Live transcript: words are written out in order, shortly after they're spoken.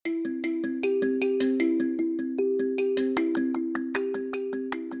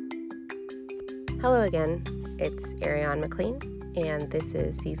Hello again, it's Ariane McLean, and this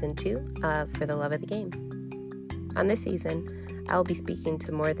is Season 2 of For the Love of the Game. On this season, I'll be speaking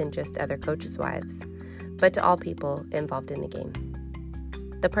to more than just other coaches' wives, but to all people involved in the game.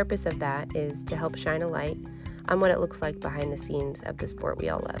 The purpose of that is to help shine a light on what it looks like behind the scenes of the sport we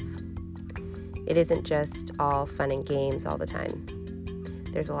all love. It isn't just all fun and games all the time.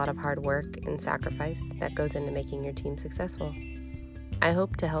 There's a lot of hard work and sacrifice that goes into making your team successful. I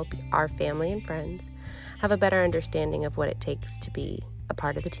hope to help our family and friends have a better understanding of what it takes to be a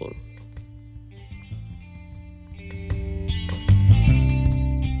part of the team.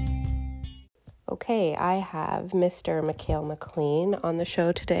 Okay, I have Mr. Mikhail McLean on the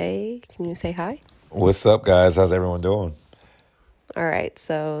show today. Can you say hi? What's up, guys? How's everyone doing? All right,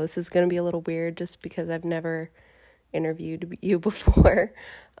 so this is going to be a little weird just because I've never interviewed you before.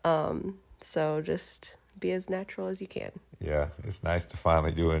 So just be as natural as you can. Yeah, it's nice to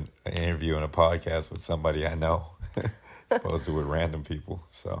finally do an interview and a podcast with somebody I know, as opposed to with random people.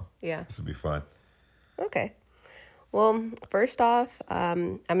 So yeah, this will be fun. Okay. Well, first off,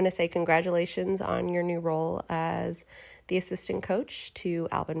 I'm going to say congratulations on your new role as the assistant coach to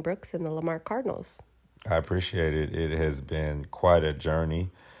Alvin Brooks and the Lamar Cardinals. I appreciate it. It has been quite a journey.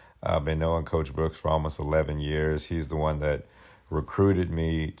 I've been knowing Coach Brooks for almost 11 years. He's the one that recruited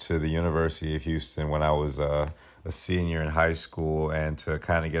me to the University of Houston when I was a senior in high school, and to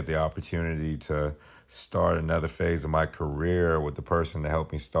kind of get the opportunity to start another phase of my career with the person to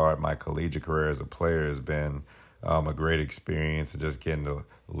help me start my collegiate career as a player has been a great experience. And just getting to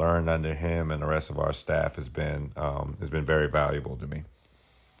learn under him and the rest of our staff has been very valuable to me.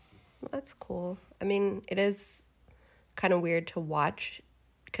 That's cool. I mean, it is kind of weird to watch,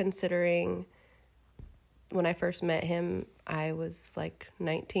 considering when I first met him, I was like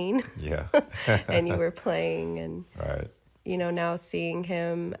 19. Yeah. And you were playing, and right. You know, now seeing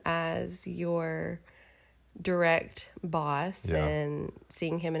him as your direct boss and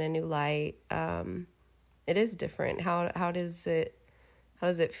seeing him in a new light, it is different. How does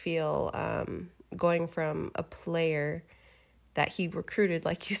it feel going from a player that he recruited,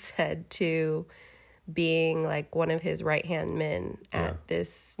 like you said, to being like one of his right-hand men at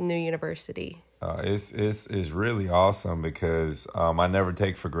this new university? It's really awesome because I never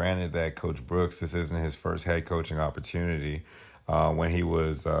take for granted that Coach Brooks, this isn't his first head coaching opportunity. When he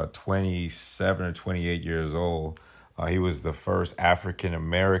was 27 or 28 years old, he was the first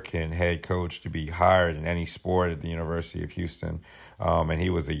African-American head coach to be hired in any sport at the University of Houston. And he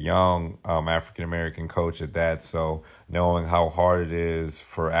was a young African-American coach at that. So knowing how hard it is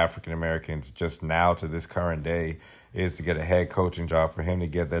for African-Americans just now to this current day is to get a head coaching job, for him to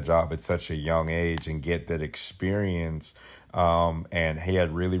get that job at such a young age and get that experience. And he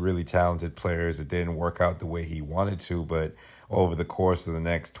had really, really talented players. It didn't work out the way he wanted to, but over the course of the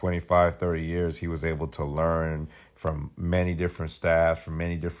next 25, 30 years, he was able to learn from many different staffs, from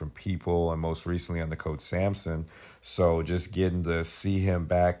many different people, and most recently under Coach Sampson. So just getting to see him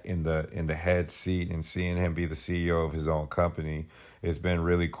back in the head seat and seeing him be the CEO of his own company, it's been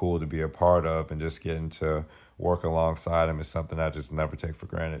really cool to be a part of, and just getting to work alongside him is something I just never take for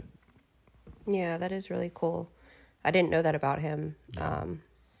granted. Yeah, that is really cool. I didn't know that about him.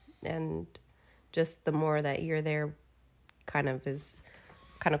 And just the more that you're there is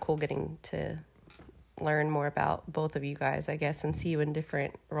kind of cool getting to learn more about both of you guys, I guess, and see you in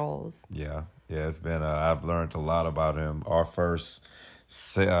different roles. Yeah, it's been, I've learned a lot about him. Our first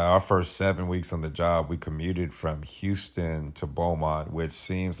 7 weeks on the job, we commuted from Houston to Beaumont, which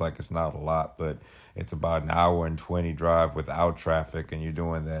seems like it's not a lot, but it's about an hour and 20 drive without traffic, and you're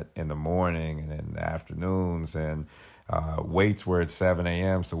doing that in the morning and in the afternoons, and weights were at 7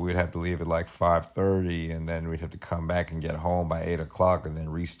 a.m., so we'd have to leave at like 5:30, and then we'd have to come back and get home by 8 o'clock and then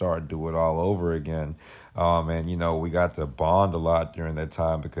restart, do it all over again. And, we got to bond a lot during that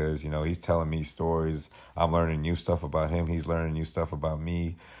time because, he's telling me stories. I'm learning new stuff about him. He's learning new stuff about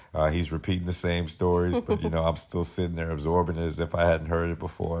me. He's repeating the same stories, but, I'm still sitting there absorbing it as if I hadn't heard it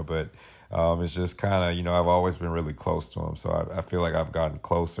before. But it's just kind of, I've always been really close to him. So I feel like I've gotten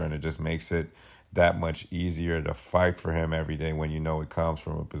closer, and it just makes it that much easier to fight for him every day when it comes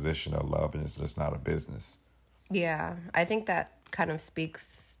from a position of love and it's just not a business. Yeah, I think that kind of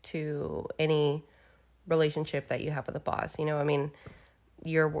speaks to any relationship that you have with a boss.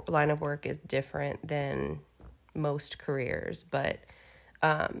 Your line of work is different than most careers, but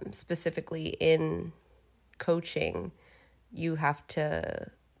specifically in coaching, you have to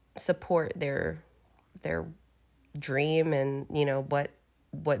support their dream and,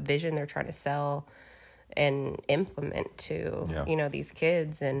 what vision they're trying to sell and implement to, these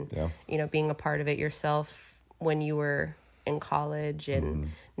kids, and, being a part of it yourself when you were in college, and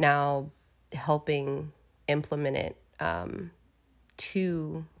now helping implement it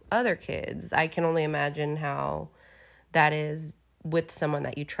to other kids. I can only imagine how that is with someone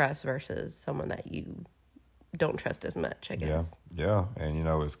that you trust versus someone that you don't trust as much, I guess. Yeah. And,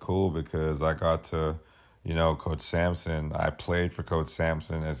 it's cool because I got to, Coach Sampson, I played for Coach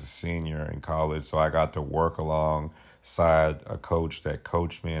Sampson as a senior in college. So I got to work alongside a coach that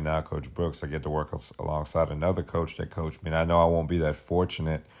coached me. And now Coach Brooks, I get to work alongside another coach that coached me. And I know I won't be that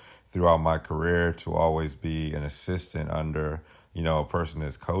fortunate throughout my career to always be an assistant under, a person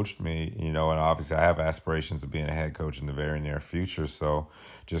that's coached me, and obviously I have aspirations of being a head coach in the very near future. So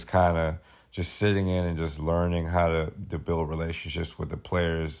just sitting in and just learning how to build relationships with the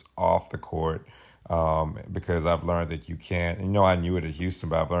players off the court, because I've learned that you can't, I knew it at Houston,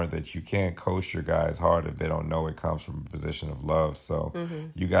 but I've learned that you can't coach your guys hard if they don't know it comes from a position of love. So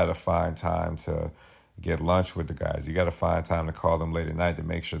you got to find time to get lunch with the guys. You got to find time to call them late at night to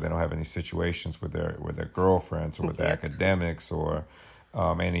make sure they don't have any situations with their girlfriends or with their academics or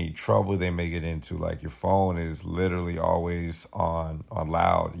any trouble they may get into. Like, your phone is literally always on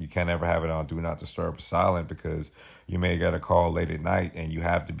loud. You can't ever have it on do not disturb or silent because you may get a call late at night and you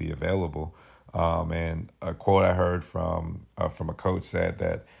have to be available. And a quote I heard from a coach said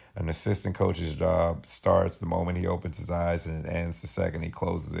that an assistant coach's job starts the moment he opens his eyes and it ends the second he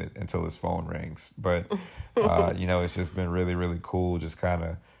closes it until his phone rings. But, it's just been really, really cool just kind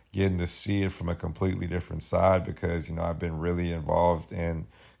of getting to see it from a completely different side because, I've been really involved in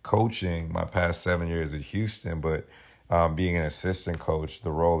coaching my past 7 years at Houston, but being an assistant coach,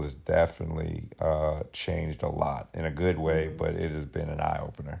 the role has definitely changed a lot in a good way, but it has been an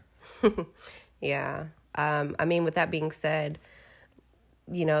eye-opener. Yeah. With that being said,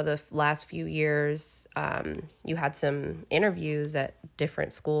 the last few years, you had some interviews at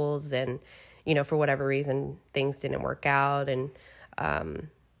different schools and, for whatever reason, things didn't work out. And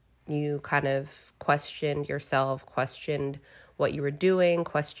you kind of questioned yourself, questioned what you were doing,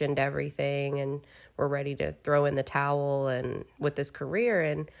 questioned everything, and were ready to throw in the towel and with this career.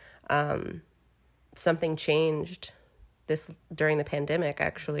 And something changed during the pandemic,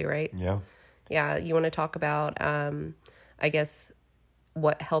 actually, right? Yeah. Yeah. You want to talk about, I guess,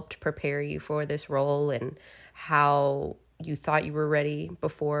 what helped prepare you for this role and how you thought you were ready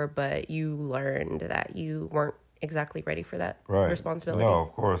before, but you learned that you weren't exactly ready for that responsibility? No,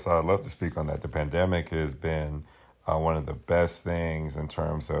 of course. I'd love to speak on that. The pandemic has been one of the best things in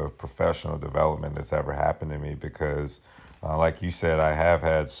terms of professional development that's ever happened to me because, like you said, I have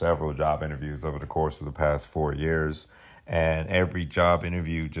had several job interviews over the course of the past 4 years, and every job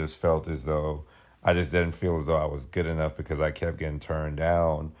interview just felt as though I just didn't feel as though I was good enough because I kept getting turned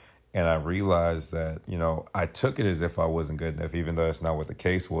down. And I realized that, I took it as if I wasn't good enough, even though that's not what the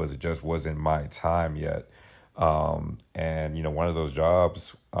case was. It just wasn't my time yet. And, one of those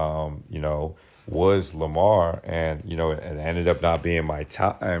jobs, was Lamar. And, it ended up not being my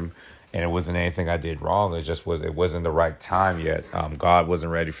time. And it wasn't anything I did wrong. It wasn't the right time yet. God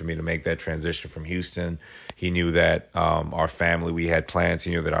wasn't ready for me to make that transition from Houston. He knew that our family, we had plans.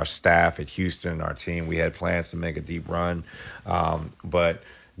 He knew that our staff at Houston, our team, we had plans to make a deep run. But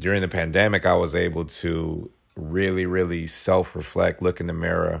during the pandemic, I was able to really, really self-reflect, look in the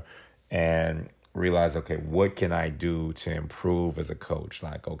mirror, and realize, okay, what can I do to improve as a coach?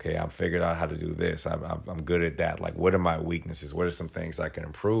 Like, okay, I've figured out how to do this. I'm good at that. Like, what are my weaknesses? What are some things I can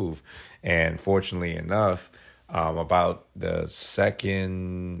improve? And fortunately enough, about the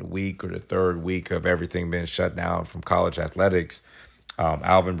second week or the third week of everything being shut down from college athletics,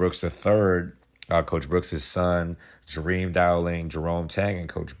 Alvin Brooks III, Coach Brooks' son, Jareem Dowling, Jerome Tang, and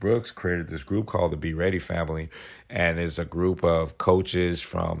Coach Brooks created this group called the Be Ready Family. And it's a group of coaches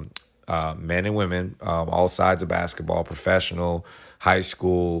from men and women, all sides of basketball, professional, high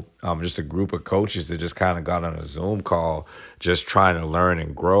school, just a group of coaches that just kind of got on a Zoom call, just trying to learn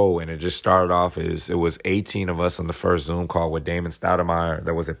and grow. And it just started off as it was 18 of us on the first Zoom call with Damon Stoudemire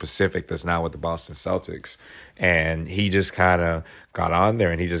that was at Pacific, that's now with the Boston Celtics. And he just kind of got on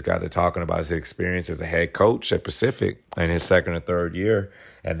there and he just got to talking about his experience as a head coach at Pacific in his second or third year.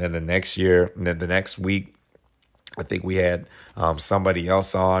 And then the next week, I think we had somebody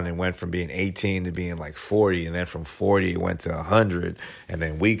else on and went from being 18 to being like 40. And then from 40, it went to 100. And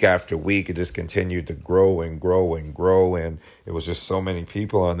then week after week, it just continued to grow and grow and grow. And it was just so many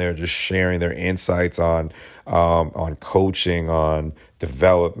people on there just sharing their insights on coaching, on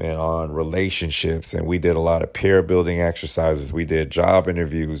development, on relationships. And we did a lot of peer building exercises. We did job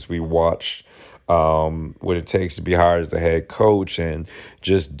interviews. We watched what it takes to be hired as a head coach. And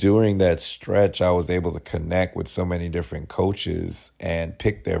just during that stretch, I was able to connect with so many different coaches and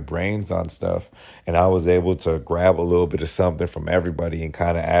pick their brains on stuff. And I was able to grab a little bit of something from everybody and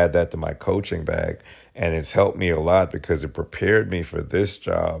kind of add that to my coaching bag. And it's helped me a lot because it prepared me for this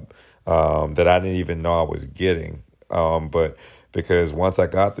job that I didn't even know I was getting. But because once I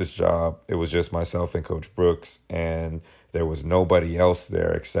got this job, it was just myself and Coach Brooks, and there was nobody else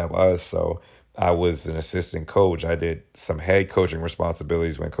there except us. So I was an assistant coach. I did some head coaching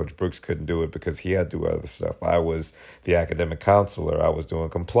responsibilities when Coach Brooks couldn't do it because he had to do other stuff. I was the academic counselor. I was doing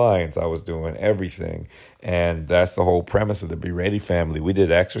compliance. I was doing everything. And that's the whole premise of the Be Ready family. We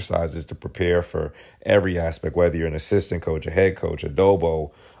did exercises to prepare for every aspect, whether you're an assistant coach, a head coach, a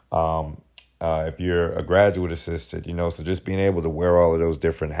DOBO, if you're a graduate assistant, so just being able to wear all of those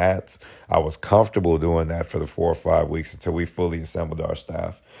different hats, I was comfortable doing that for the 4 or 5 weeks until we fully assembled our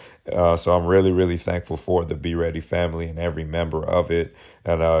staff. So I'm really, really thankful for the Be Ready family and every member of it,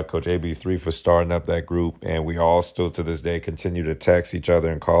 and Coach AB3 for starting up that group. And we all still to this day continue to text each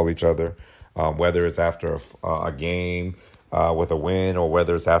other and call each other, whether it's after a game with a win or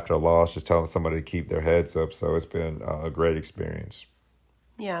whether it's after a loss, just telling somebody to keep their heads up. So it's been a great experience.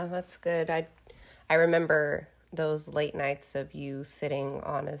 Yeah, that's good. I remember those late nights of you sitting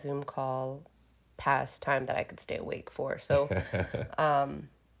on a Zoom call past time that I could stay awake for. So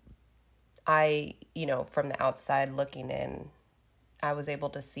I, from the outside looking in, I was able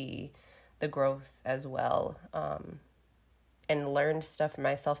to see the growth as well, and learned stuff for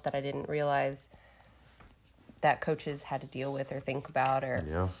myself that I didn't realize that coaches had to deal with or think about,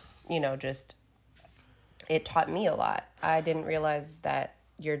 or, just it taught me a lot. I didn't realize that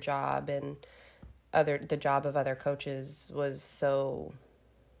your job and the job of other coaches was so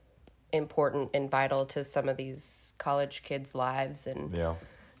important and vital to some of these college kids' lives. And,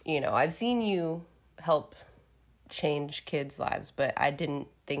 I've seen you help change kids' lives, but I didn't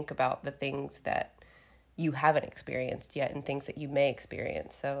think about the things that you haven't experienced yet and things that you may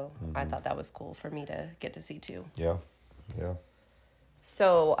experience. So I thought that was cool for me to get to see too. Yeah.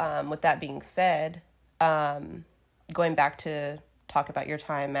 So with that being said, going back to talk about your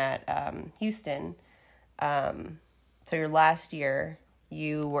time at Houston. So your last year,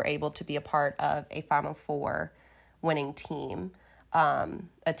 you were able to be a part of a Final Four winning team,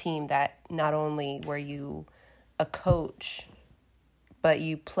 a team that not only were you a coach, but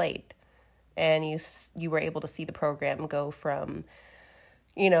you played, and you were able to see the program go from,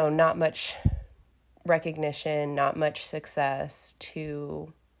 not much recognition, not much success,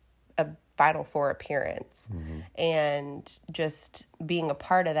 to a Final Four appearance, and just being a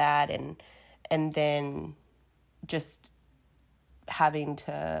part of that, and then just having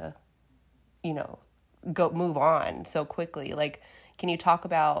to, move on so quickly. Like, can you talk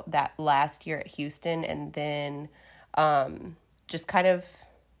about that last year at Houston, and then just kind of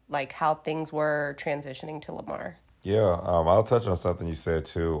like how things were transitioning to Lamar? Yeah, I'll touch on something you said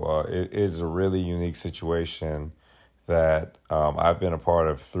too. It is a really unique situation that I've been a part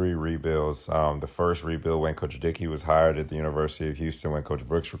of 3 rebuilds. The first rebuild when Coach Dickey was hired at the University of Houston, when Coach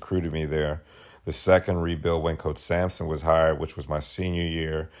Brooks recruited me there. The second rebuild when Coach Sampson was hired, which was my senior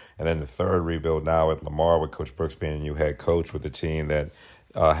year. And then the third rebuild now at Lamar with Coach Brooks being a new head coach with a team that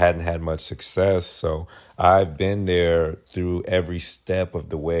hadn't had much success. So I've been there through every step of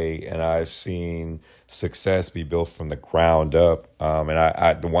the way, and I've seen success be built from the ground up. And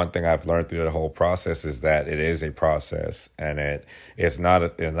I the one thing I've learned through the whole process is that it is a process, and it's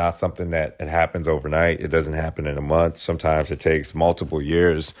not something that it happens overnight. It doesn't happen in a month. Sometimes it takes multiple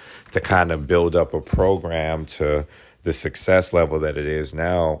years to kind of build up a program to the success level that it is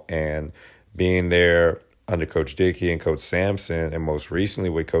now. And being there under Coach Dickey and Coach Sampson, and most recently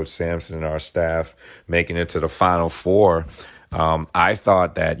with Coach Sampson and our staff making it to the Final Four, I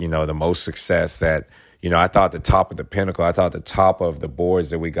thought that, the most success that, I thought the top of the pinnacle, I thought the top of the boards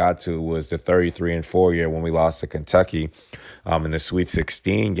that we got to was the 33-4 year when we lost to Kentucky in the Sweet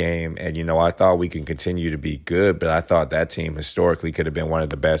 16 game. And, I thought we can continue to be good, but I thought that team historically could have been one of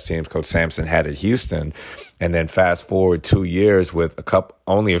the best teams Coach Sampson had at Houston. And then fast forward 2 years with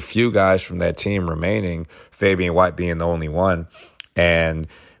only a few guys from that team remaining, Fabian White being the only one. And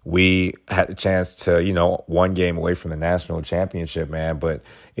we had a chance to, 1 game away from the national championship, man. But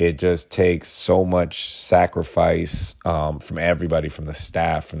it just takes so much sacrifice from everybody, from the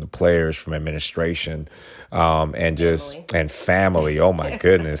staff, from the players, from administration, and just Family. and family. Oh my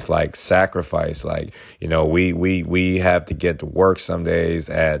goodness, like sacrifice. Like, we have to get to work some days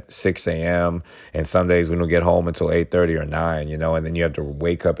at 6 a.m. and some days we don't get home until 8:30 or 9. And then you have to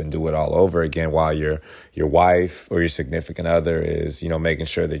wake up and do it all over again while your wife or your significant other is, making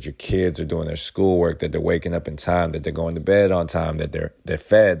sure that your kids are doing their schoolwork, that they're waking up in time, that they're going to bed on time, that they're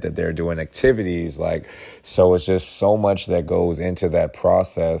fed, that they're doing activities. Like, so it's just so much that goes into that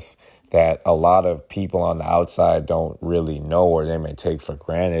process that a lot of people on the outside don't really know, or they may take for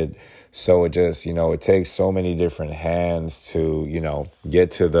granted. So it just, it takes so many different hands to,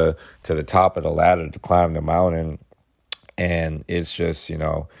 get to the top of the ladder, to climb the mountain. And it's just,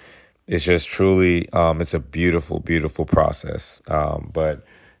 it's just truly, it's a beautiful, beautiful process. But,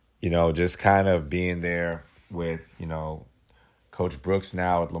 just kind of being there with, Coach Brooks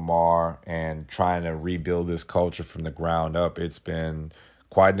now at Lamar and trying to rebuild this culture from the ground up, it's been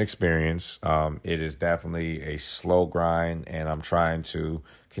quite an experience. It is definitely a slow grind, and I'm trying to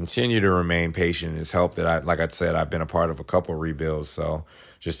continue to remain patient. It's helped that like I said, I've been a part of a couple rebuilds. So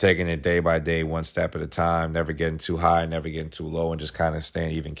just taking it day by day, one step at a time, never getting too high, never getting too low, and just kind of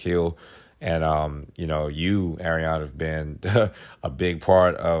staying even keel. And, you, Ariane, have been a big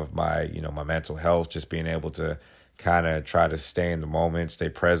part of my, my mental health, just being able to kind of try to stay in the moment, stay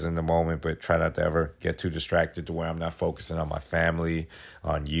present in the moment, but try not to ever get too distracted to where I'm not focusing on my family,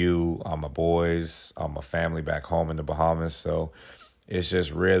 on you, on my boys, on my family back home in the Bahamas. So it's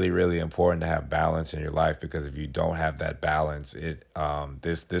just really, really important to have balance in your life, because if you don't have that balance,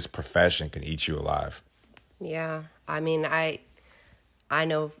 this profession can eat you alive. Yeah. I mean, I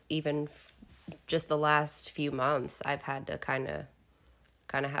know even just the last few months, I've had to kind of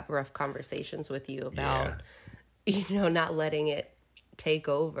have rough conversations with you about, not letting it take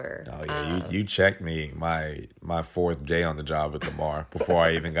over. Oh yeah, you checked me my fourth day on the job at Lamar before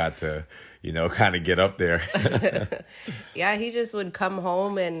I even got to, kind of get up there. Yeah, he just would come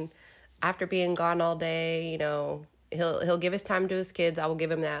home, and after being gone all day, he'll give his time to his kids. I will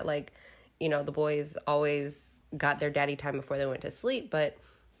give him that. Like, the boys always got their daddy time before they went to sleep, but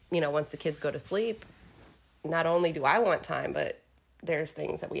once the kids go to sleep, not only do I want time, but there's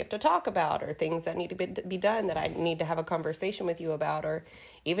things that we have to talk about, or things that need to be done that I need to have a conversation with you about, or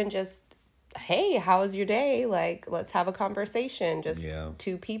even just, hey, how's your day? Like, let's have a conversation. Just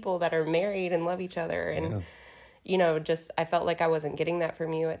two people that are married and love each other. And, just, I felt like I wasn't getting that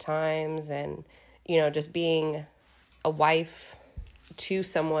from you at times. And, just being a wife to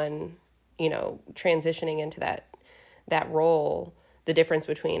someone, transitioning into that role, the difference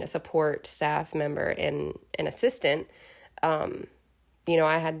between a support staff member and an assistant,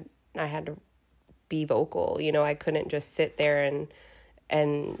 I had to be vocal. I couldn't just sit there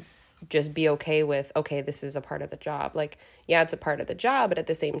and just be okay with, okay, this is a part of the job. Like, yeah, it's a part of the job, but at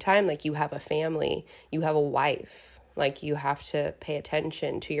the same time, like, you have a family, you have a wife, like, you have to pay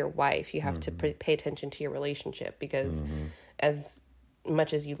attention to your wife. You have to pay attention to your relationship, because as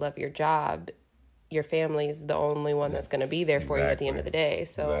much as you love your job, your family is the only one that's going to be there for you at the end of the day.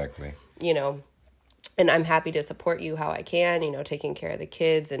 So, and I'm happy to support you how I can, taking care of the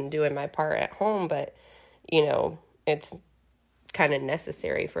kids and doing my part at home. But, it's kind of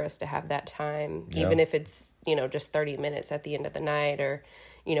necessary for us to have that time, even if it's, just 30 minutes at the end of the night, or,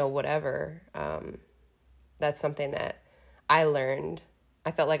 whatever. That's something that I learned.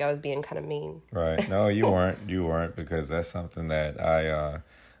 I felt like I was being kind of mean. Right. No, you weren't. You weren't, because that's something that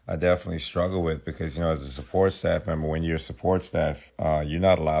I definitely struggle with, because, as a support staff member, when you're a support staff, you're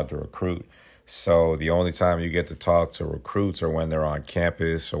not allowed to recruit. So the only time you get to talk to recruits are when they're on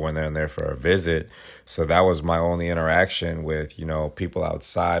campus or when they're in there for a visit. So that was my only interaction with, people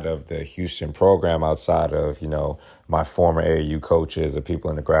outside of the Houston program, outside of, my former AAU coaches, the people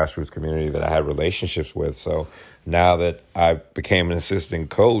in the grassroots community that I had relationships with. So now that I became an assistant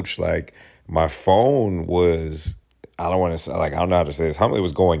coach, like, my phone was, I don't want to say, like, I don't know how to say this. It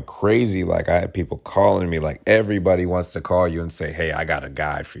was going crazy. Like, I had people calling me, like, everybody wants to call you and say, hey, I got a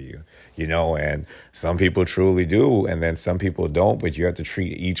guy for you, and some people truly do. And then some people don't, but you have to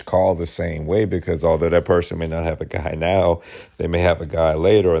treat each call the same way, because although that person may not have a guy now, they may have a guy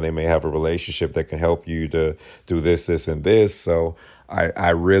later, or they may have a relationship that can help you to do this, this, and this. So I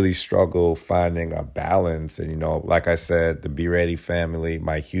really struggle finding a balance. And, like I said, the Be Ready family,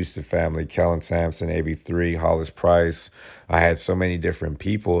 my Houston family, Kellen Sampson, AB3, Hollis Price, I had so many different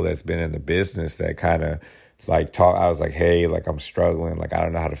people that's been in the business that kind of like talk. I was like, hey, like I'm struggling. Like I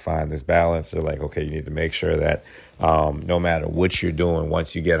don't know how to find this balance. They're like, okay, you need to make sure that no matter what you're doing,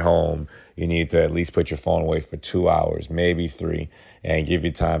 once you get home, you need to at least put your phone away for 2 hours, maybe 3, and give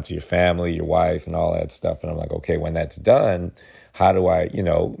your time to your family, your wife, and all that stuff. And I'm like, okay, when that's done, how do I,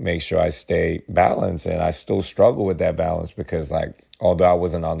 make sure I stay balanced? And I still struggle with that balance because, like, although I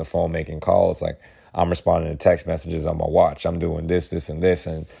wasn't on the phone making calls, like I'm responding to text messages on my watch. I'm doing this, this, and this.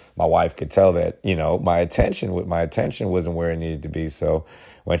 And my wife could tell that, my attention wasn't where it needed to be. So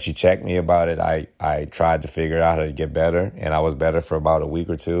when she checked me about it, I tried to figure out how to get better. And I was better for about a week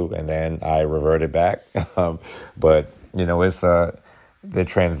or two. And then I reverted back. But, it's the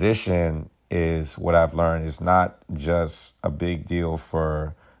transition is what I've learned is not just a big deal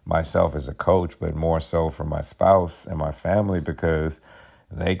for myself as a coach, but more so for my spouse and my family, because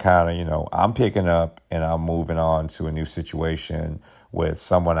they kind of, I'm picking up and I'm moving on to a new situation with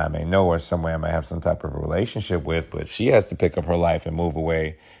someone I may know or someone I may have some type of relationship with, but she has to pick up her life and move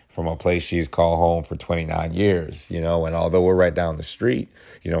away from a place she's called home for 29 years, and although we're right down the street,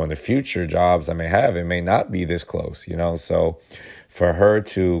 in the future jobs I may have, it may not be this close, so for her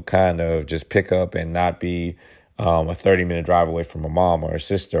to kind of just pick up and not be a 30-minute drive away from her mom or her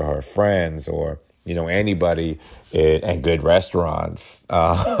sister or her friends or, anybody and good restaurants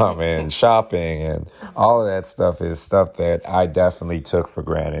and shopping and all of that stuff is stuff that I definitely took for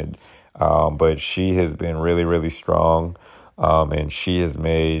granted. But she has been really, really strong and she has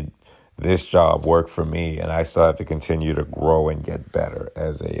made this job work for me. And I still have to continue to grow and get better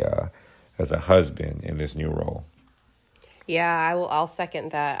as a husband in this new role. Yeah, I'll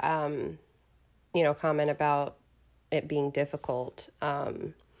second that, comment about it being difficult.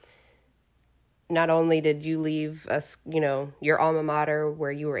 Not only did you leave us, your alma mater where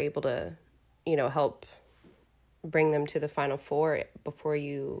you were able to, help bring them to the Final Four before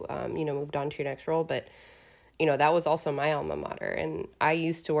you, moved on to your next role, but, that was also my alma mater. And I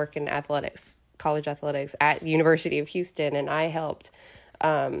used to work in college athletics at the University of Houston, and I helped,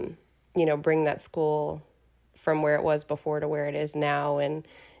 bring that school from where it was before to where it is now, and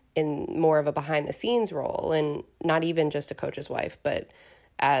in more of a behind the scenes role, and not even just a coach's wife, but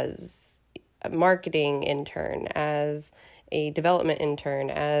as a marketing intern, as a development intern,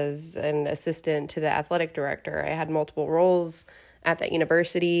 as an assistant to the athletic director. I had multiple roles at that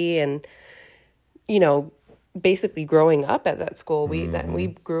university, and, basically growing up at that school, we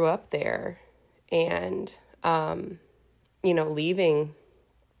grew up there, and, leaving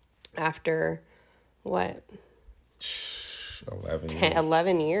after what?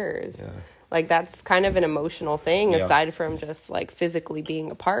 11 years. Yeah. Like, that's kind of an emotional thing, aside from just like physically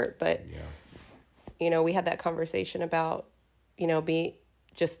being apart. But, we had that conversation about,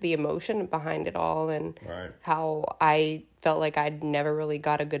 just the emotion behind it all, and how I felt like I'd never really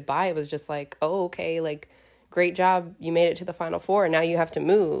got a goodbye. It was just like, oh, okay, like, great job. You made it to the Final Four. Now you have to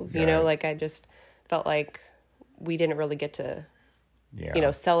move, like I just felt like we didn't really get to,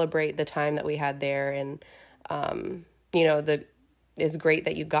 celebrate the time that we had there. And, it's great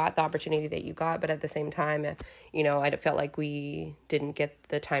that you got the opportunity that you got, but at the same time, I felt like we didn't get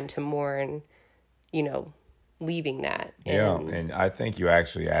the time to mourn, leaving that. And I think you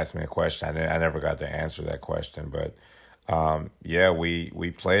actually asked me a question. I never got to answer that question, but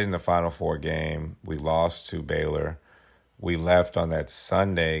we played in the Final Four game. We lost to Baylor. We left on that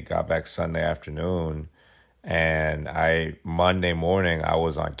Sunday, got back Sunday afternoon. And Monday morning, I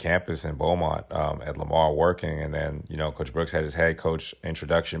was on campus in Beaumont at Lamar working. And then, Coach Brooks had his head coach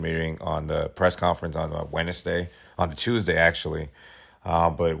introduction meeting on the press conference on the Tuesday, actually.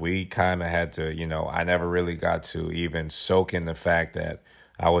 But we kind of had to, I never really got to even soak in the fact that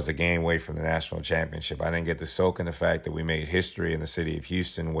I was a game away from the national championship. I didn't get to soak in the fact that we made history in the city of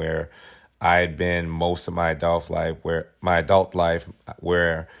Houston, where I had been most of my adult life,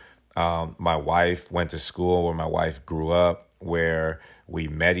 where my wife went to school, where my wife grew up, where we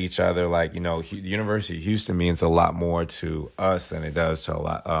met each other. Like, the University of Houston means a lot more to us than it does to a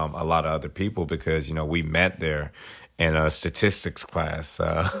lot of other people, because, we met there in a statistics class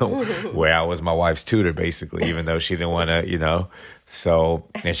where I was my wife's tutor, basically, even though she didn't want to, So,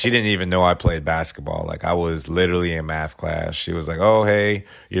 and she didn't even know I played basketball. Like, I was literally in math class. She was like, oh, hey,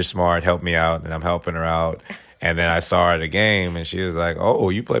 you're smart. Help me out. And I'm helping her out. And then I saw her at a game, and she was like, oh,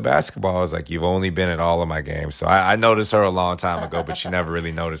 you play basketball? I was like, you've only been at all of my games. So I noticed her a long time ago, but she never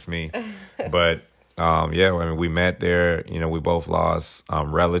really noticed me. But, we met there. We both lost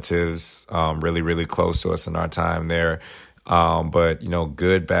relatives really, really close to us in our time there. But,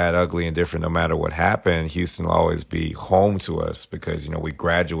 good, bad, ugly, and different, no matter what happened, Houston will always be home to us because, we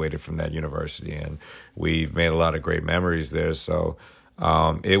graduated from that university, and we've made a lot of great memories there. So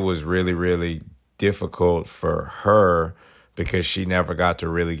it was really, really difficult for her because she never got to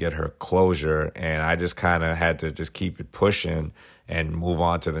really get her closure. And I just kind of had to just keep it pushing and move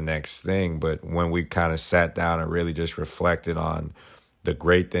on to the next thing. But when we kind of sat down and really just reflected on the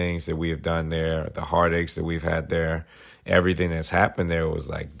great things that we have done there, the heartaches that we've had there, everything that's happened there, was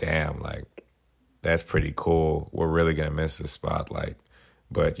like, damn, like, that's pretty cool. We're really going to miss this spot. Like,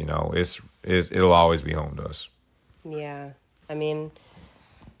 but, you know, it'll always be home to us. Yeah. I mean,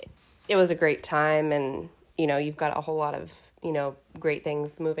 it was a great time, and, you know, you've got a whole lot of, you know, great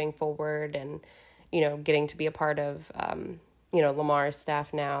things moving forward, and, you know, getting to be a part of, you know, Lamar's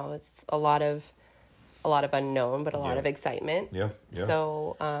staff now. It's a lot of unknown, but a lot of excitement. Yeah.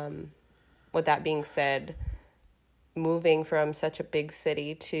 So, with that being said, moving from such a big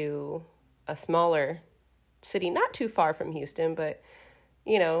city to a smaller city, not too far from Houston, but,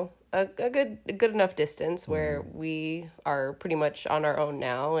 you know, a good enough distance where we are pretty much on our own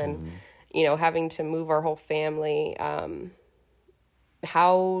now, and you know, having to move our whole family.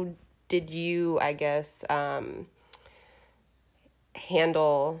 How did you, I guess,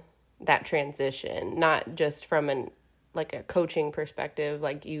 handle that transition? Not just from a coaching perspective,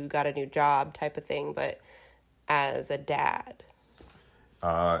 like you got a new job type of thing, but as a dad.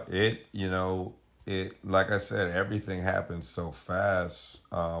 Like I said, everything happened so fast.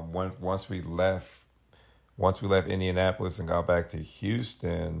 Once we left Indianapolis and got back to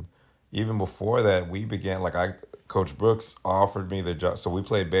Houston, even before that, we began, Coach Brooks offered me the job. So we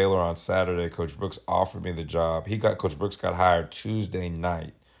played Baylor on Saturday. Coach Brooks offered me the job. Coach Brooks got hired Tuesday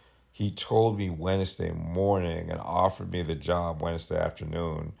night. He told me Wednesday morning and offered me the job Wednesday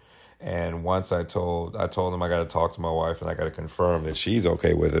afternoon. And once I told him I got to talk to my wife and I got to confirm that she's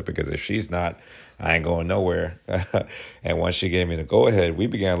okay with it, because if she's not, I ain't going nowhere. And once she gave me the go ahead, we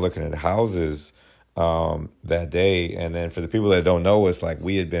began looking at houses that day. And then for the people that don't know, it's like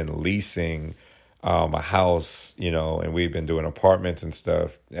we had been leasing a house, you know, and we've been doing apartments and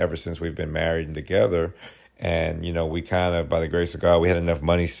stuff ever since we've been married and together. And, you know, we kind of, by the grace of God, we had enough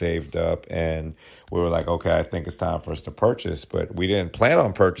money saved up, and we were like, okay, I think it's time for us to purchase. But we didn't plan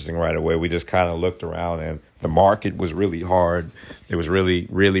on purchasing right away. We just kind of looked around, and the market was really hard. It was really,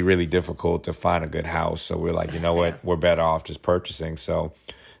 really, really difficult to find a good house. So we're like, you know what, we're better off just purchasing. So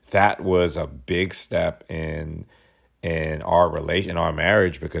that was a big step in our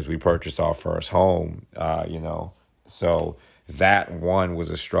marriage, because we purchased our first home, you know. So that one was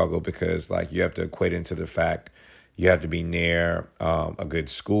a struggle, because like you have to equate into the fact you have to be near a good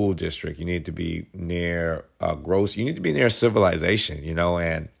school district. You need to be near you need to be near civilization, you know,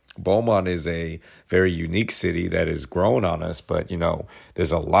 and Beaumont is a very unique city that has grown on us, but, you know,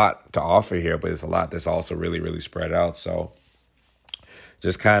 there's a lot to offer here, but it's a lot that's also really, really spread out. So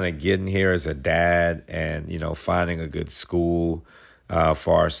just kind of getting here as a dad and, you know, finding a good school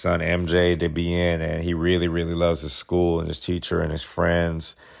for our son MJ to be in, and he really, really loves his school and his teacher and his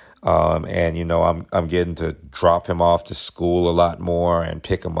friends. And you know, I'm getting to drop him off to school a lot more and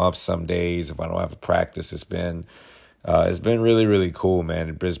pick him up some days if I don't have a practice. It's been really, really cool, man.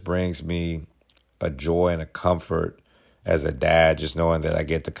 It just brings me a joy and a comfort as a dad, just knowing that I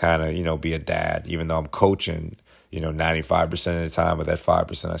get to kind of, you know, be a dad, even though I'm coaching, you know, 95% of the time, but that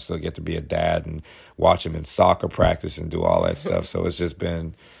 5%, I still get to be a dad and watch him in soccer practice and do all that stuff. So it's just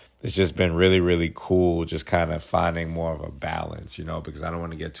been really, really cool, just kind of finding more of a balance, you know, because I don't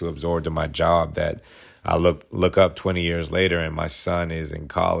want to get too absorbed in my job that I look up 20 years later and my son is in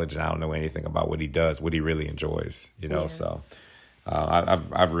college and I don't know anything about what he does, what he really enjoys, you know. Yeah. So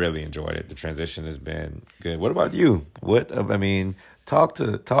I've really enjoyed it. The transition has been good. What about you? Talk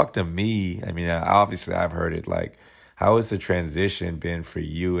to me. I mean, obviously I've heard it. Like, how has the transition been for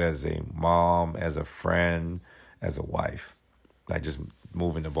you as a mom, as a friend, as a wife? Like, just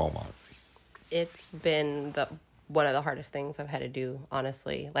moving to Beaumont. It's been one of the hardest things I've had to do,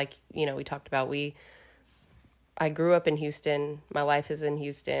 honestly. Like, you know, we talked about, I grew up in Houston. My life is in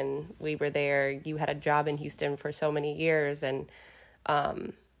Houston. We were there. You had a job in Houston for so many years, and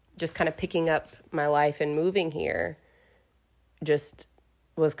just kind of picking up my life and moving here just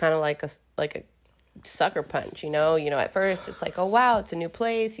was kind of like a sucker punch, you know. At first it's like, oh wow, it's a new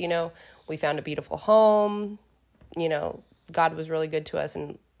place, you know, we found a beautiful home, you know, God was really good to us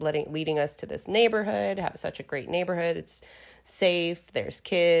and leading us to this neighborhood, have such a great neighborhood. It's safe, there's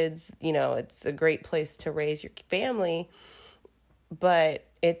kids, you know, it's a great place to raise your family, but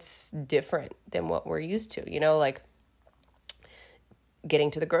it's different than what we're used to, you know, like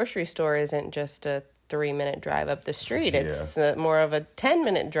getting to the grocery store isn't just a 3-minute drive up the street. It's more of a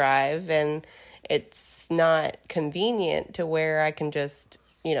 10-minute drive, and it's not convenient to where I can just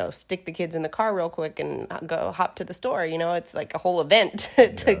stick the kids in the car real quick and go hop to the store. It's like a whole event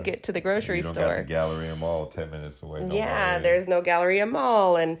to get to the grocery store. You don't got the Galleria Mall 10 minutes away. Yeah, there's no Galleria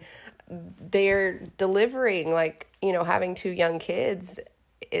Mall, and they're delivering, like, having 2 young kids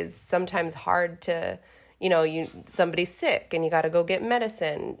is sometimes hard to, somebody's sick and you got to go get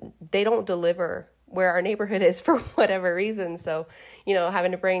medicine. They don't deliver where our neighborhood is for whatever reason. So,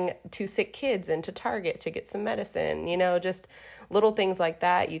 having to bring 2 sick kids into Target to get some medicine, just little things like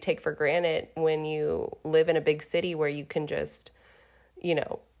that you take for granted when you live in a big city where you can just,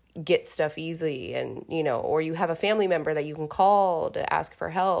 get stuff easily, and, or you have a family member that you can call to ask for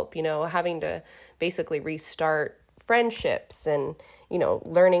help, having to basically restart friendships and,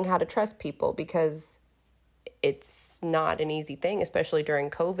 learning how to trust people, because it's not an easy thing, especially during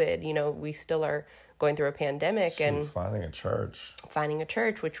COVID. We still are going through a pandemic. And finding a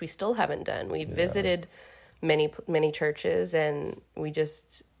church, which we still haven't done. We visited many churches, and we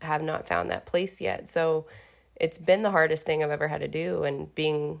just have not found that place yet. So it's been the hardest thing I've ever had to do. And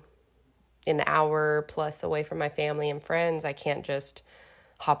being an hour plus away from my family and friends, I can't just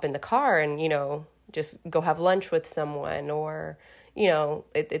hop in the car and, just go have lunch with someone, or,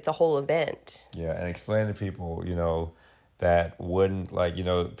 it's a whole event. Yeah. And explain to people, that wouldn't, like,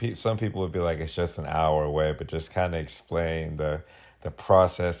 some people would be like, it's just an hour away, but just kind of explain the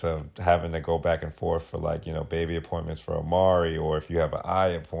process of having to go back and forth for, like, baby appointments for Amari, or if you have an eye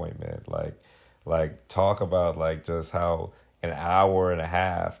appointment, like talk about, like, just how an hour and a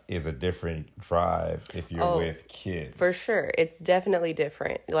half is a different drive if you're with kids. For sure. It's definitely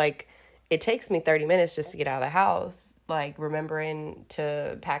different. Like, it takes me 30 minutes just to get out of the house, like remembering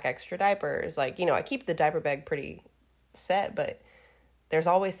to pack extra diapers. Like, I keep the diaper bag pretty set, but there's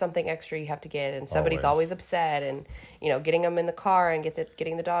always something extra you have to get, and somebody's always upset, and, getting them in the car and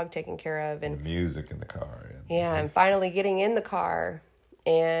getting the dog taken care of, and the music in the car. And finally getting in the car,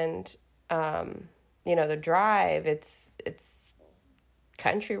 and, the drive, it's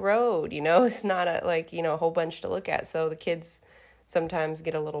country road, it's not a whole bunch to look at. So the kids sometimes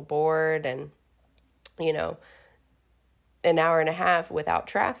get a little bored, and, an hour and a half without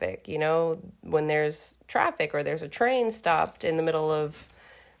traffic, when there's traffic or there's a train stopped in the middle of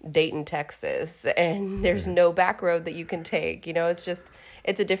Dayton, Texas, and there's no back road that you can take,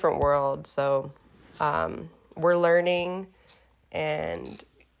 it's a different world. So, we're learning and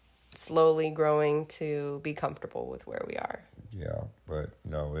slowly growing to be comfortable with where we are. Yeah. But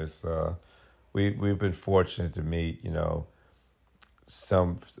no, it's, we've been fortunate to meet,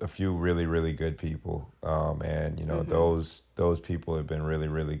 a few really, really good people. And, those people have been really,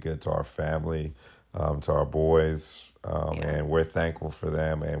 really good to our family, to our boys. And we're thankful for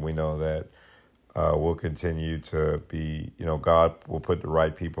them. And we know that we'll continue to be, God will put the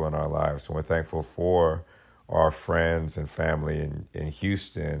right people in our lives. So we're thankful for our friends and family in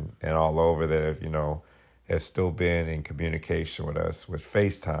Houston and all over that have still been in communication with us with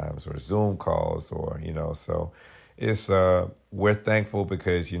FaceTimes or Zoom calls, or, so it's, we're thankful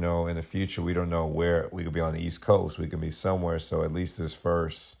because, in the future, we don't know where we could be. On the East Coast, we can be somewhere. So at least this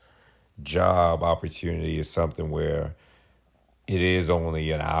first job opportunity is something where it is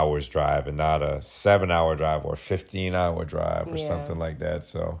only an hour's drive and not a 7-hour drive or 15-hour drive or something like that.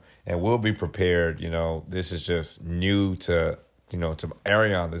 So, and we'll be prepared. This is just new to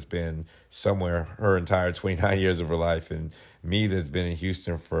Ariane, that's been somewhere her entire 29 years of her life, and me that's been in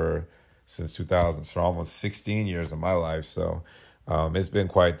Houston since 2000, so almost 16 years of my life. So it's been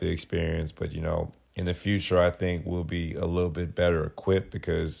quite the experience. But, in the future, I think we'll be a little bit better equipped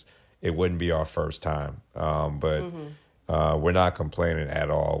because it wouldn't be our first time. But we're not complaining at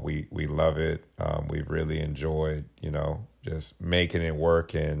all. We love it. We've really enjoyed, just making it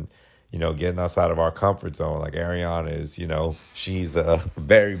work and, getting us out of our comfort zone. Like Ariane is, she's a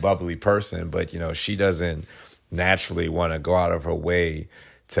very bubbly person, but, she doesn't naturally want to go out of her way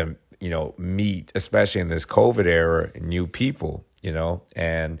to, meet, especially in this COVID era, new people,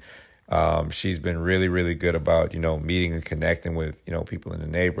 and she's been really, really good about, meeting and connecting with, people in the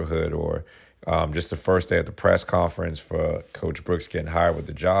neighborhood, or just the first day at the press conference for Coach Brooks getting hired with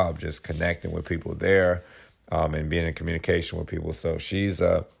the job, just connecting with people there and being in communication with people. So she's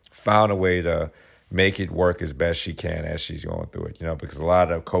found a way to make it work as best she can as she's going through it, because a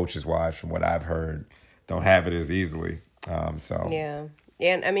lot of coaches' wives, from what I've heard, don't have it as easily. Yeah.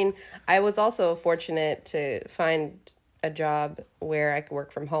 And I mean, I was also fortunate to find a job where I could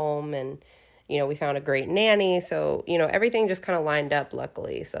work from home, and, we found a great nanny. So, everything just kind of lined up,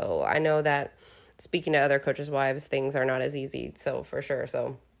 luckily. So I know that speaking to other coaches' wives, things are not as easy. So for sure.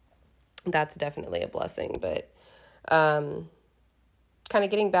 So that's definitely a blessing. But kind of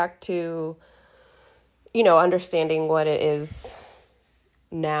getting back to, understanding what it is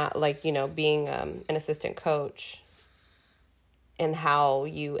now, like, being an assistant coach and how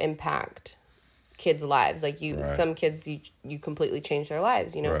you impact kids' lives. Like some kids, you completely change their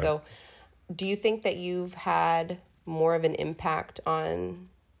lives, Right. So do you think that you've had more of an impact on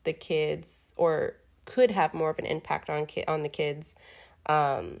the kids, or could have more of an impact on the kids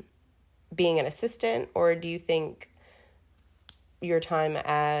being an assistant? Or do you think your time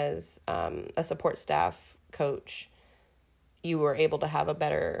as a support staff coach, you were able to have a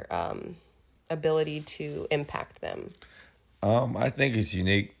better ability to impact them? I think it's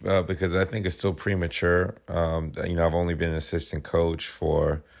unique because I think it's still premature. I've only been an assistant coach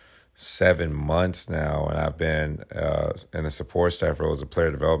for 7 months now, and I've been in the support staff role as a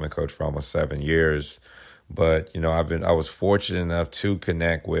player development coach for almost 7 years. But I was fortunate enough to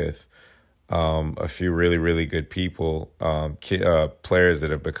connect with a few really, really good people, players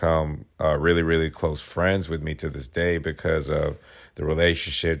that have become really, really close friends with me to this day because of the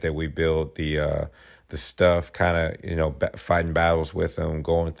relationship that we built, the stuff, kind of, fighting battles with them,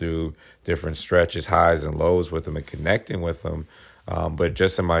 going through different stretches, highs and lows with them, and connecting with them. But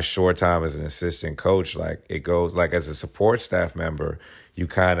just in my short time as an assistant coach, like it goes, like as a support staff member, you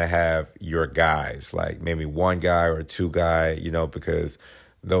kind of have your guys, like maybe one guy or two guy, because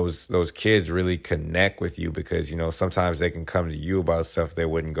those kids really connect with you because, sometimes they can come to you about stuff they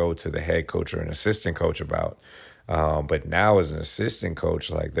wouldn't go to the head coach or an assistant coach about. But now as an assistant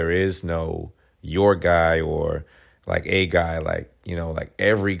coach, like there is no your guy or like a guy, like, like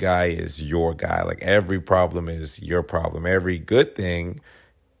every guy is your guy. Like every problem is your problem. Every good thing,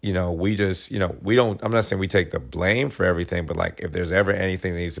 we just, we don't, I'm not saying we take the blame for everything, but like if there's ever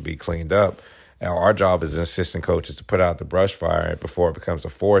anything that needs to be cleaned up, our job as an assistant coach is to put out the brush fire before it becomes a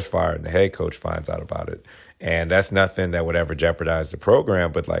forest fire and the head coach finds out about it. And that's nothing that would ever jeopardize the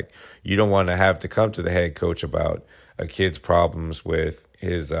program. But like, you don't want to have to come to the head coach about a kid's problems with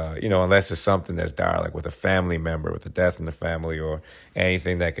his, unless it's something that's dire, like with a family member, with a death in the family, or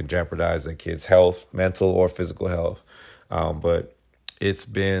anything that could jeopardize the kid's health, mental or physical health. But it's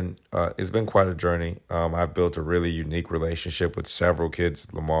been quite a journey. I've built a really unique relationship with several kids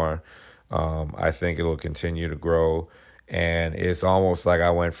at Lamar. I think it'll continue to grow. And it's almost like I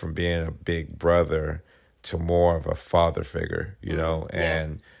went from being a big brother to more of a father figure,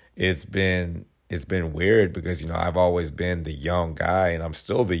 and it's been weird because, I've always been the young guy, and I'm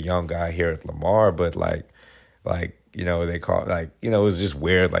still the young guy here at Lamar, but like, they call, like, it was just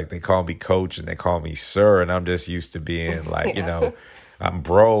weird. Like they call me coach and they call me sir. And I'm just used to being like, I'm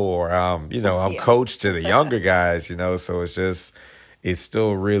bro, or I'm coach to the younger guys, so it's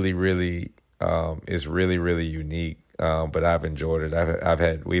still really, really, it's really, really unique. But I've enjoyed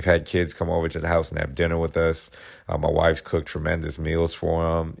it. We've had kids come over to the house and have dinner with us. My wife's cooked tremendous meals for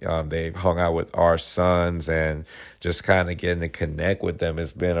them. They've hung out with our sons, and just kind of getting to connect with them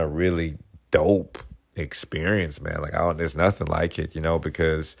has been a really dope experience, man. Like there's nothing like it,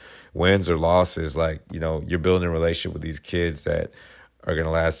 because wins or losses, like, you're building a relationship with these kids that are going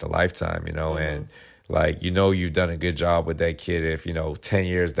to last a lifetime, and like, you've done a good job with that kid if, 10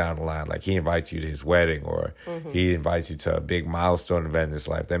 years down the line, like he invites you to his wedding, or he invites you to a big milestone event in his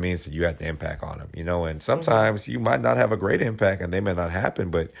life. That means that you had the impact on him, and sometimes you might not have a great impact and they may not happen,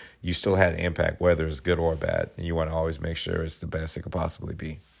 but you still had an impact, whether it's good or bad. And you want to always make sure it's the best it could possibly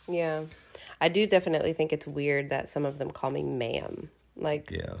be. Yeah. I do definitely think it's weird that some of them call me ma'am.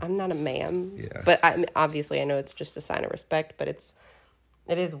 Like, I'm not a ma'am. Yeah. But obviously I know it's just a sign of respect, but it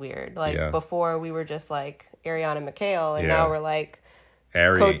is weird. Like before we were just like Ariana and Mikhail, and now we're like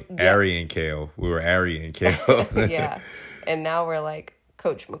Ari and Kale. We were Ari and Kale. Yeah. And now we're like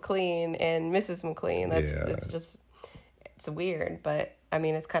Coach McLean and Mrs. McLean. It's weird, but I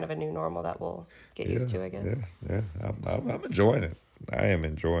mean it's kind of a new normal that we'll get used to, I guess. Yeah. I'm enjoying it. I am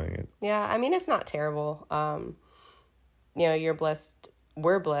enjoying it. Yeah, I mean it's not terrible. You're blessed.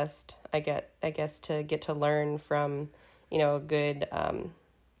 We're blessed. I guess to get to learn from a good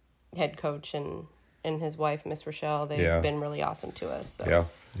head coach and his wife, Miss Rochelle. They've been really awesome to us. So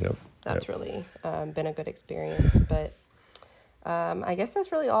that's really been a good experience. But I guess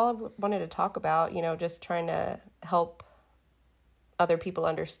that's really all I wanted to talk about, just trying to help other people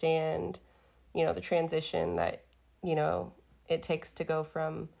understand, the transition that, it takes to go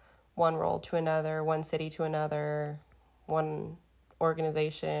from one role to another, one city to another, one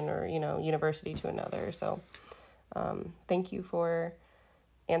organization or, university to another. So thank you for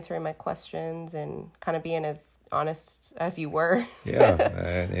answering my questions and kind of being as honest as you were.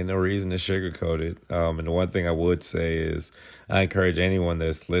 And no reason to sugarcoat it. And the one thing I would say is I encourage anyone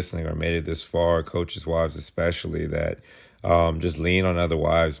that's listening or made it this far, coaches' wives especially, that just lean on other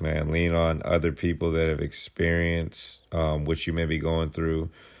wives, man. Lean on other people that have experienced what you may be going through,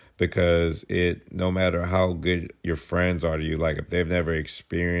 because no matter how good your friends are to you, like if they've never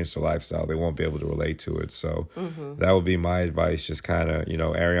experienced a lifestyle, they won't be able to relate to it. So that would be my advice. Just kind of,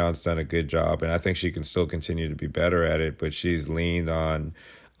 Ariane's done a good job, and I think she can still continue to be better at it, but she's leaned on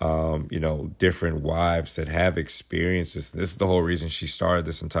different wives that have experiences. This is the whole reason she started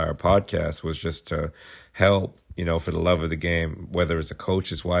this entire podcast, was just to help, for the love of the game, whether it's a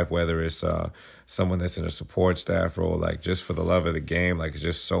coach's wife, whether it's someone that's in a support staff role, like just for the love of the game. Like it's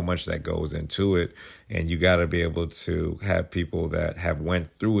just so much that goes into it, and you got to be able to have people that have went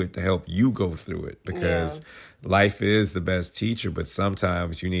through it to help you go through it, because life is the best teacher, but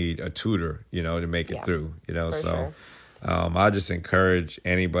sometimes you need a tutor, to make it through, For sure. I just encourage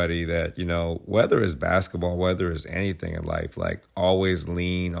anybody that, whether it's basketball, whether it's anything in life, like always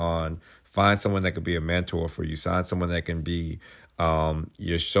lean on, find someone that could be a mentor for you, find someone that can be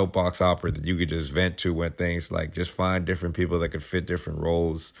your soapbox opera that you could just vent to when things, like just find different people that could fit different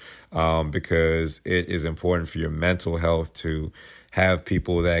roles, because it is important for your mental health to have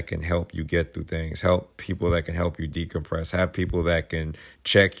people that can help you get through things, help people that can help you decompress, have people that can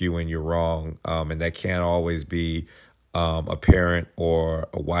check you when you're wrong, and that can't always be a parent or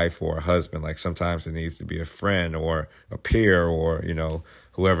a wife or a husband. Like sometimes it needs to be a friend or a peer or,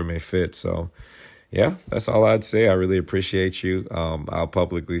 whoever may fit. So yeah, that's all I'd say. I really appreciate you. I'll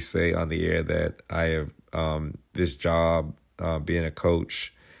publicly say on the air that I have this job, being a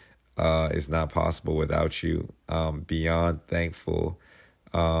coach, is not possible without you. Beyond thankful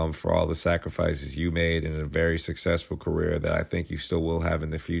for all the sacrifices you made in a very successful career that I think you still will have in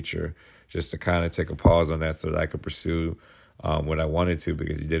the future, just to kind of take a pause on that so that I could pursue what I wanted to,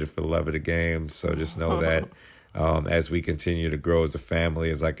 because you did it for the love of the game. So just know that as we continue to grow as a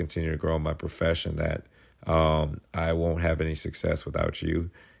family, as I continue to grow in my profession, that I won't have any success without you,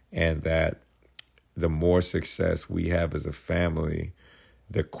 and that the more success we have as a family,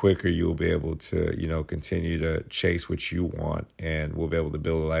 the quicker you'll be able to, continue to chase what you want, and we'll be able to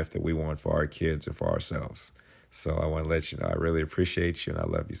build a life that we want for our kids and for ourselves. So I want to let you know I really appreciate you, and I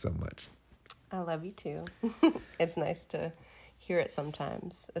love you so much. I love you too. It's nice to hear it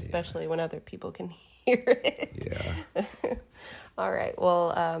sometimes, especially when other people can hear it. Yeah. All right.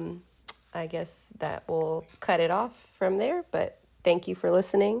 Well, I guess that will cut it off from there, but thank you for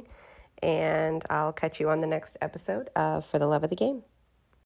listening, and I'll catch you on the next episode of For the Love of the Game.